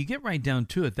really when you get right down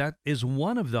to it, that is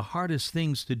one of the hardest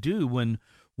things to do when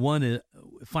one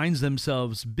finds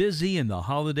themselves busy in the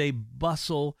holiday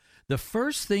bustle. The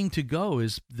first thing to go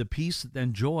is the peace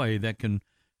and joy that can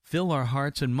fill our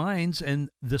hearts and minds. And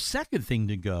the second thing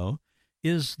to go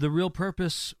is the real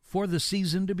purpose for the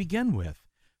season to begin with.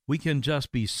 We can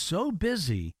just be so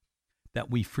busy that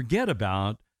we forget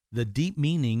about the deep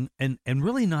meaning and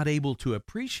really not able to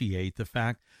appreciate the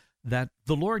fact that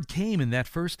the Lord came in that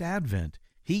first Advent.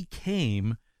 He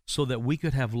came so that we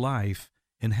could have life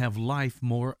and have life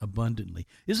more abundantly.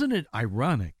 Isn't it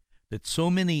ironic that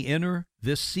so many enter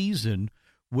this season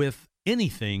with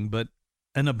anything but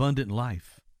an abundant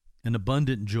life, an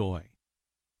abundant joy?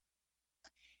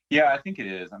 Yeah, I think it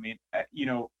is. I mean,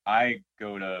 I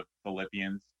go to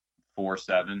Philippians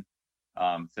 4:7.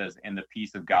 Says, "And the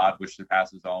peace of God, which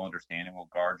surpasses all understanding, will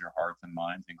guard your hearts and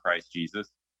minds in Christ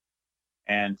Jesus."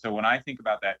 And so when I think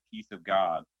about that peace of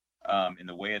God, in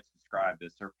the way it's described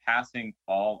as surpassing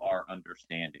all our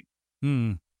understanding,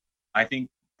 I think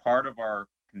part of our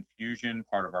confusion,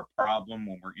 part of our problem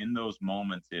when we're in those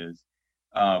moments is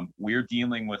we're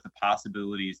dealing with the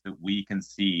possibilities that we can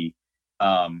see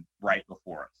right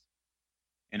before us.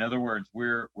 In other words,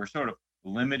 we're sort of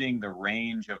limiting the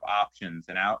range of options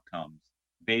and outcomes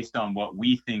based on what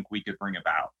we think we could bring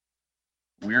about.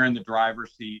 We're in the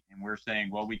driver's seat and we're saying,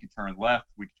 well, we could turn left,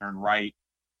 we could turn right,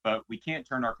 but we can't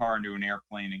turn our car into an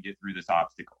airplane and get through this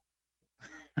obstacle.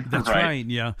 That's right.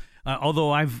 Yeah.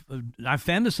 Although I've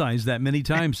fantasized that many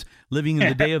times, living in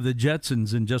the day of the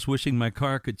Jetsons and just wishing my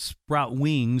car could sprout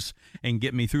wings and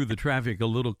get me through the traffic a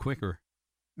little quicker.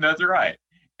 That's right.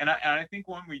 And I think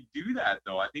when we do that,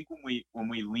 though, I think when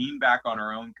we lean back on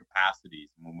our own capacities,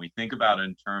 when we think about it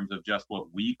in terms of just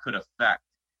what we could affect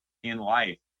in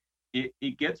life,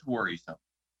 it gets worrisome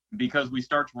because we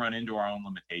start to run into our own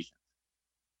limitations.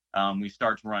 We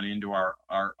start to run into our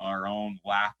own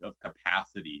lack of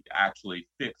capacity to actually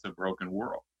fix a broken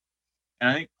world.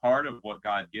 And I think part of what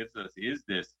God gives us is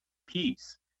this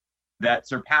peace that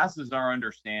surpasses our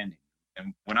understanding.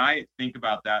 And when I think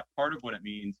about that, part of what it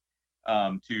means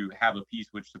to have a peace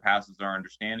which surpasses our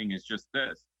understanding is just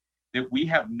this, that we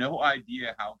have no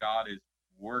idea how God is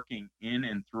working in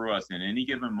and through us in any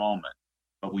given moment,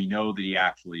 but we know that he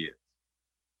actually is.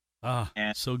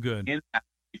 And so good. In that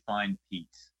we find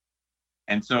peace.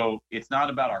 And so it's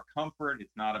not about our comfort.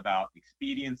 It's not about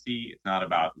expediency. It's not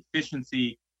about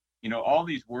efficiency. All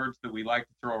these words that we like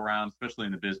to throw around, especially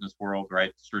in the business world,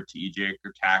 right? Strategic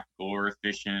or tactical or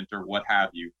efficient or what have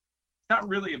you. It's not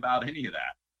really about any of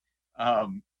that.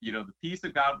 The peace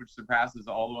of God, which surpasses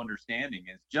all understanding,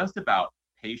 is just about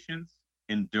patience,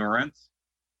 endurance,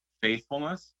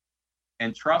 faithfulness,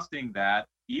 and trusting that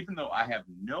even though I have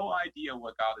no idea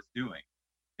what God is doing,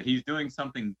 that he's doing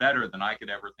something better than I could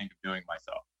ever think of doing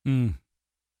myself.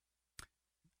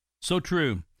 So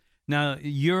true. Now,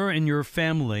 you're in your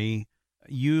family,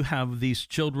 you have these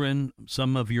children,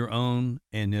 some of your own,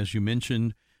 and as you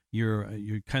mentioned,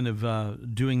 you're kind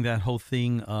of doing that whole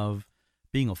thing of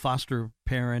being a foster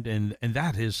parent, and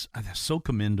that's so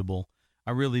commendable.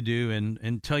 I really do.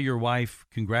 And tell your wife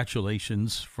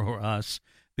congratulations for us,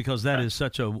 because that is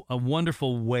such a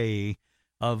wonderful way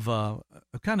of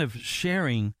kind of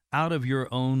sharing out of your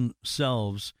own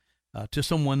selves to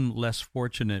someone less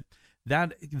fortunate.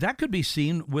 That could be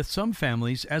seen with some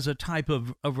families as a type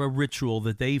of a ritual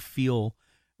that they feel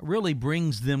really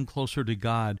brings them closer to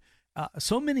God.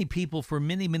 So many people for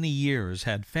many, many years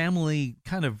had family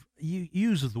kind of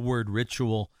use the word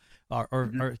ritual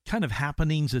or kind of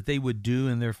happenings that they would do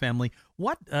in their family.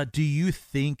 What do you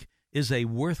think is a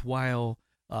worthwhile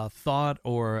thought,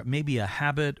 or maybe a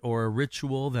habit or a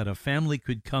ritual that a family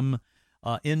could come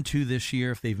into this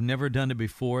year if they've never done it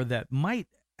before, that might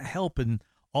help in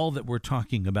all that we're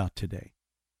talking about today?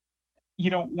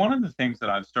 One of the things that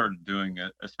I've started doing,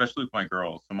 especially with my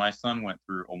girls, so my son went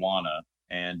through Awana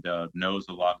and knows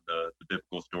a lot of the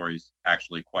biblical stories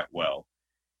actually quite well.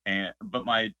 But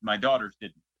my daughters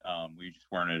didn't. We just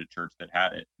weren't at a church that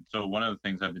had it. So one of the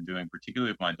things I've been doing,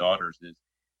 particularly with my daughters, is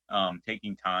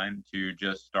taking time to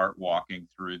just start walking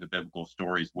through the biblical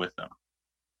stories with them.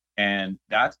 And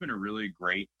that's been a really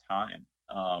great time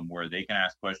where they can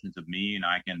ask questions of me, and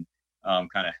I can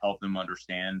kind of help them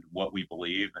understand what we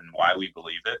believe and why we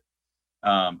believe it.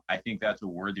 I think that's a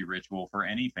worthy ritual for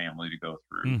any family to go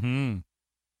through. Mm-hmm.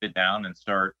 Sit down and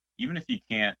start, even if you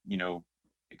can't,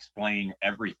 explain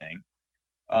everything,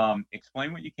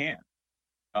 explain what you can.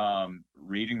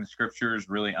 Reading the scriptures,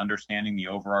 really understanding the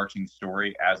overarching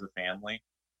story as a family,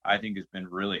 I think has been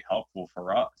really helpful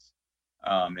for us.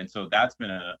 And so that's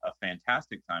been a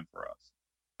fantastic time for us.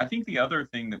 I think the other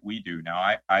thing that we do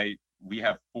now, we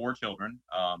have 4 children,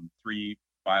 3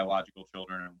 biological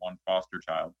children and 1 foster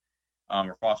child.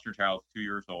 Our foster child is 2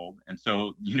 years old. And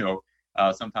so,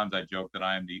 sometimes I joke that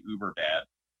I am the Uber dad.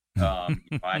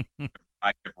 I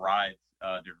give rides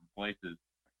different places.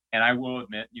 And I will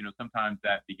admit, sometimes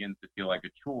that begins to feel like a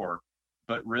chore.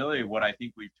 But really what I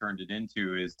think we've turned it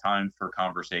into is time for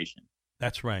conversation.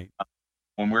 That's right.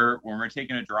 When we're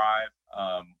taking a drive,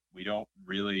 we don't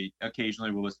really,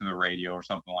 occasionally we'll listen to the radio or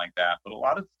something like that. But a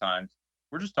lot of the times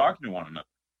we're just talking to one another.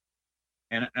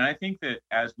 And I think that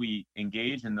as we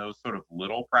engage in those sort of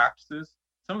little practices,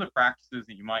 some of the practices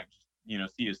that you might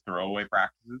just, see as throwaway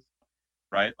practices,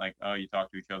 right? Like, oh, you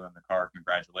talk to each other in the car,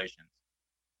 congratulations.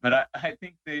 But I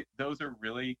think that those are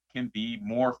really can be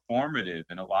more formative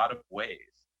in a lot of ways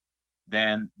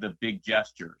than the big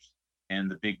gestures and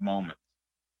the big moments.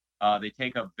 They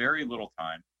take up very little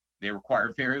time. They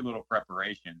require very little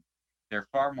preparation. They're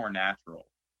far more natural.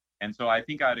 And so I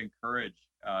think I'd encourage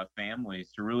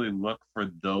families to really look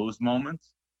for those moments,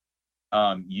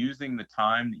 using the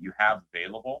time that you have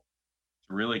available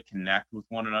to really connect with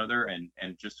one another and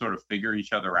just sort of figure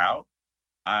each other out.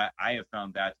 I have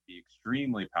found that to be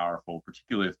extremely powerful,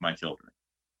 particularly with my children.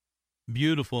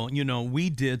 Beautiful. We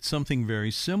did something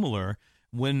very similar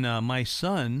when my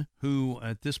son, who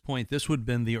at this point, this would have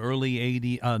been the early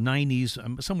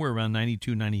 90s, somewhere around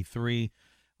 92, 93,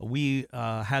 we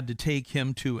had to take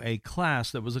him to a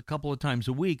class that was a couple of times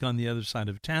a week on the other side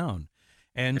of town.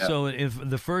 And so if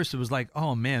the first, it was like,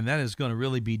 oh man, that is going to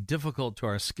really be difficult to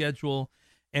our schedule.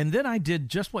 And then I did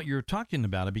just what you're talking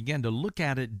about. I began to look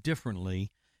at it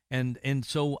differently. And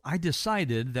so I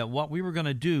decided that what we were going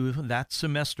to do that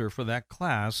semester for that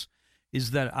class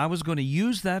is that I was going to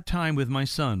use that time with my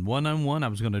son one-on-one. I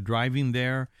was going to drive him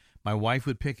there. My wife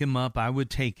would pick him up. I would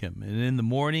take him. And in the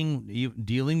morning,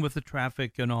 dealing with the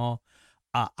traffic and all,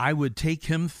 I would take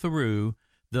him through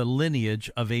the lineage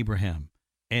of Abraham,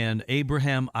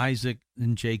 Isaac,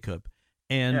 and Jacob.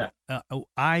 And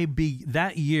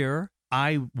that year,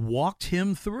 I walked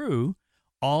him through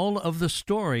all of the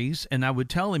stories, and I would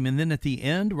tell him. And then at the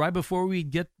end, right before we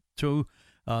get to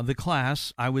the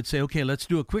class, I would say, okay, let's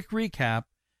do a quick recap.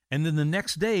 And then the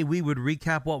next day, we would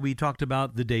recap what we talked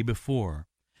about the day before.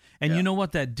 And you know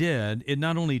what that did? It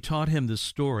not only taught him the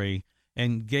story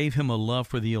and gave him a love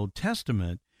for the Old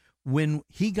Testament. When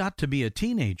he got to be a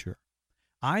teenager,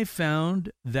 I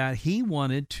found that he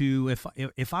wanted to,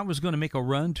 if I was going to make a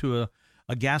run to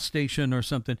a gas station or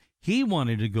something, he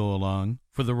wanted to go along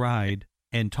for the ride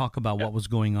and talk about what was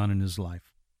going on in his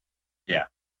life. Yeah,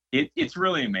 it's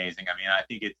really amazing. I mean, I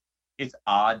think it's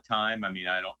odd time. I mean,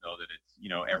 I don't know that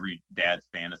it's, every dad's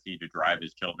fantasy to drive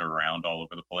his children around all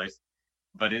over the place,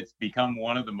 but it's become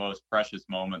one of the most precious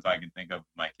moments I can think of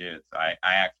with my kids. I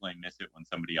actually miss it when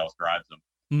somebody else drives them.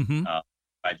 Mm-hmm.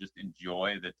 I just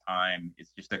enjoy the time.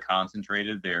 It's just a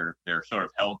concentrated. They're sort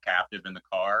of held captive in the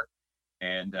car,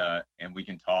 and we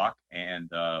can talk, and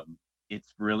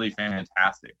it's really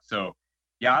fantastic. So,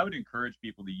 yeah, I would encourage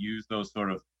people to use those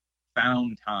sort of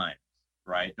found times,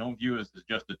 right? Don't view it as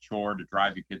just a chore to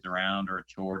drive your kids around or a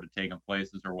chore to take them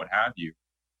places or what have you.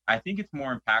 I think it's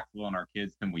more impactful on our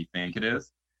kids than we think it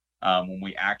is. When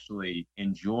we actually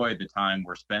enjoy the time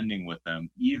we're spending with them,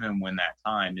 even when that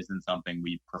time isn't something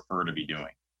we prefer to be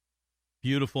doing.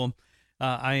 Beautiful.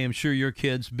 I am sure your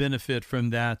kids benefit from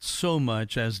that so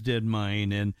much, as did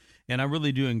mine. And I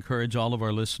really do encourage all of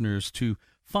our listeners to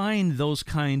find those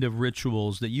kind of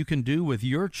rituals that you can do with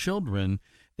your children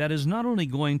that is not only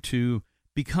going to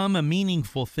become a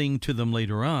meaningful thing to them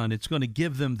later on, it's going to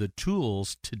give them the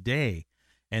tools today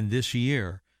and this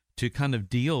year to kind of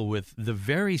deal with the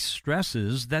very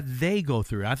stresses that they go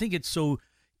through. I think it's so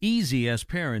easy as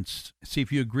parents, see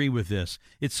if you agree with this,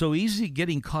 it's so easy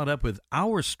getting caught up with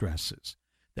our stresses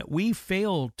that we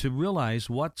fail to realize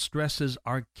what stresses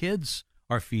our kids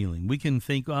are feeling. We can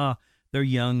think, they're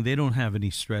young, they don't have any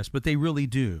stress, but they really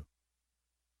do.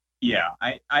 Yeah,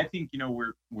 I think,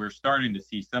 we're starting to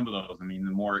see some of those. I mean,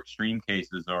 the more extreme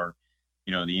cases are,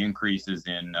 the increases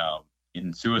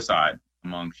in suicide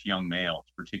amongst young males,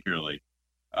 particularly.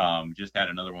 Just had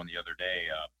another one the other day,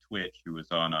 Twitch, who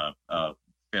was on a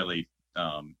fairly,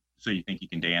 So You Think You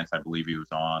Can Dance, I believe he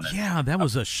was on. And, yeah, that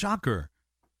was a shocker.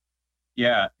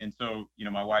 Yeah, and so,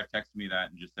 my wife texted me that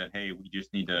and just said, hey, we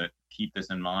just need to keep this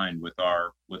in mind with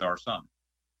our son,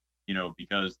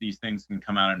 because these things can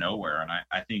come out of nowhere. And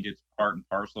I think it's part and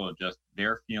parcel of just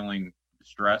they're feeling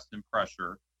stress and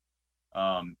pressure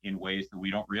in ways that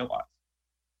we don't realize.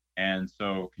 And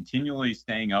so continually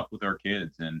staying up with our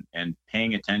kids and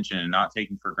paying attention and not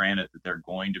taking for granted that they're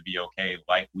going to be okay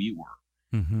like we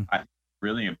were. Mm-hmm. I think it's a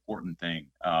really important thing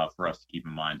for us to keep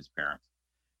in mind as parents.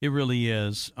 It really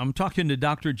is. I'm talking to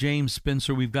Dr. James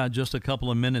Spencer. We've got just a couple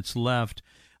of minutes left.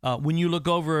 When you look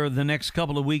over the next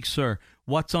couple of weeks, sir,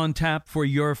 what's on tap for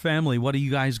your family? What are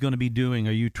you guys going to be doing?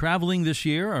 Are you traveling this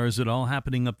year, or is it all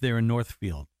happening up there in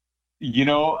Northfield?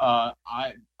 I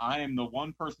am the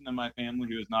one person in my family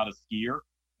who is not a skier,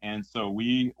 and so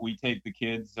we take the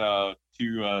kids to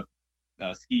a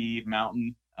ski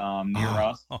mountain near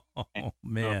us. Oh, and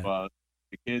man. So,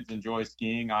 the kids enjoy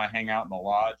skiing. I hang out in the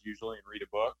lodge usually and read a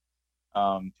book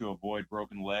to avoid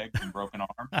broken legs and broken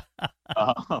arms.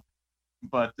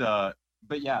 But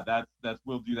yeah, that's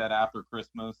we'll do that after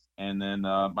Christmas, and then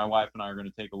my wife and I are going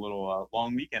to take a little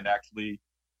long weekend actually,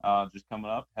 just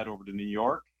coming up, head over to New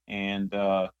York and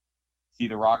see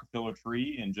the Rockefeller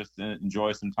tree and just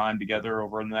enjoy some time together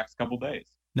over the next couple days.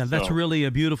 Now that's really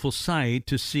a beautiful sight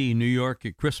to see, New York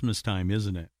at Christmas time,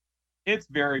 isn't it? It's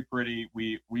very pretty.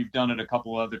 We've done it a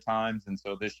couple other times, and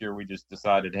so this year we just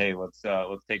decided, hey, let's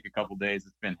take a couple days.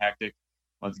 It's been hectic.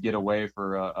 Let's get away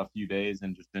for a few days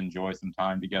and just enjoy some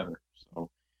time together. So,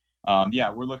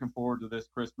 yeah, we're looking forward to this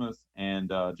Christmas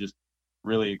and just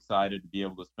really excited to be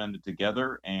able to spend it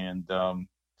together and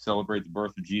celebrate the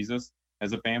birth of Jesus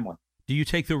as a family. Do you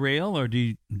take the rail or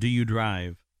do you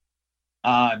drive?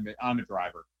 I'm a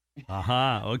driver.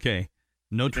 Aha, okay.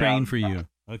 No train for you.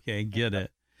 Okay, get it.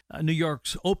 New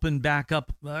York's opened back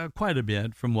up quite a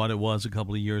bit from what it was a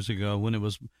couple of years ago when it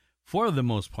was, for the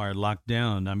most part, locked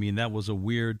down. I mean, that was a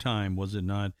weird time, was it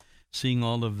not? Seeing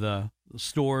all of the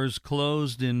stores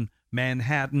closed in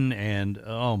Manhattan, and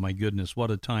oh my goodness, what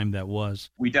a time that was.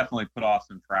 We definitely put off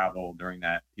some travel during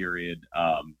that period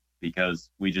because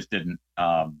we just didn't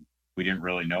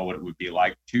really know what it would be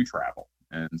like to travel.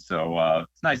 And so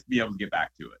it's nice to be able to get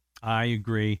back to it. I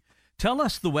agree. Tell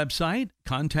us the website,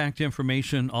 contact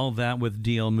information, all that with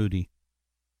D.L. Moody.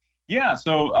 Yeah,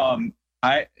 so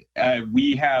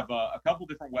we have a couple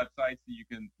different websites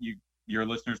that your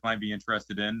listeners might be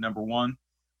interested in. Number one,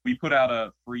 we put out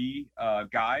a free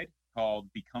guide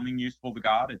called Becoming Useful to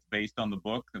God. It's based on the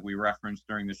book that we referenced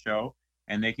during the show,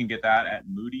 and they can get that at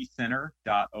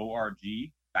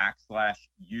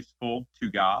moodycenter.org/useful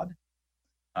to God.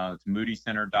 It's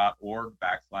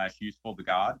moodycenter.org/useful to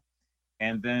God.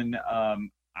 And then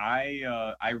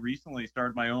I recently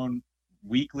started my own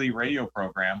weekly radio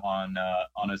program on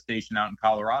a station out in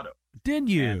Colorado. Did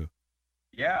you? And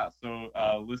yeah, so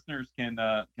listeners can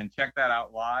check that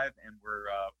out live, and we're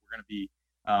going to be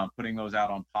putting those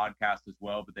out on podcasts as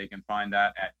well. But they can find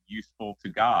that at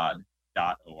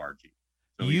usefultogod.org.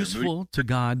 So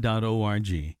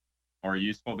usefultogod.org or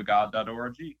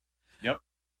usefultogod.org. Yep.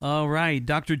 All right.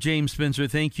 Dr. James Spencer,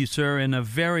 thank you, sir, and a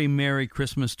very Merry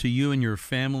Christmas to you and your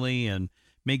family, and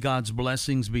may God's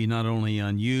blessings be not only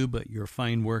on you, but your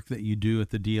fine work that you do at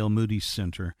the D.L. Moody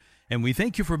Center. And we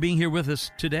thank you for being here with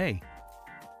us today.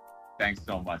 Thanks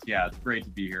so much. Yeah, it's great to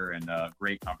be here and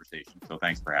great conversation. So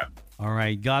thanks for having me. All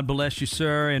right. God bless you,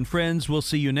 sir. And friends, we'll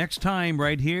see you next time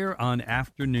right here on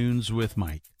Afternoons with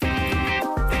Mike.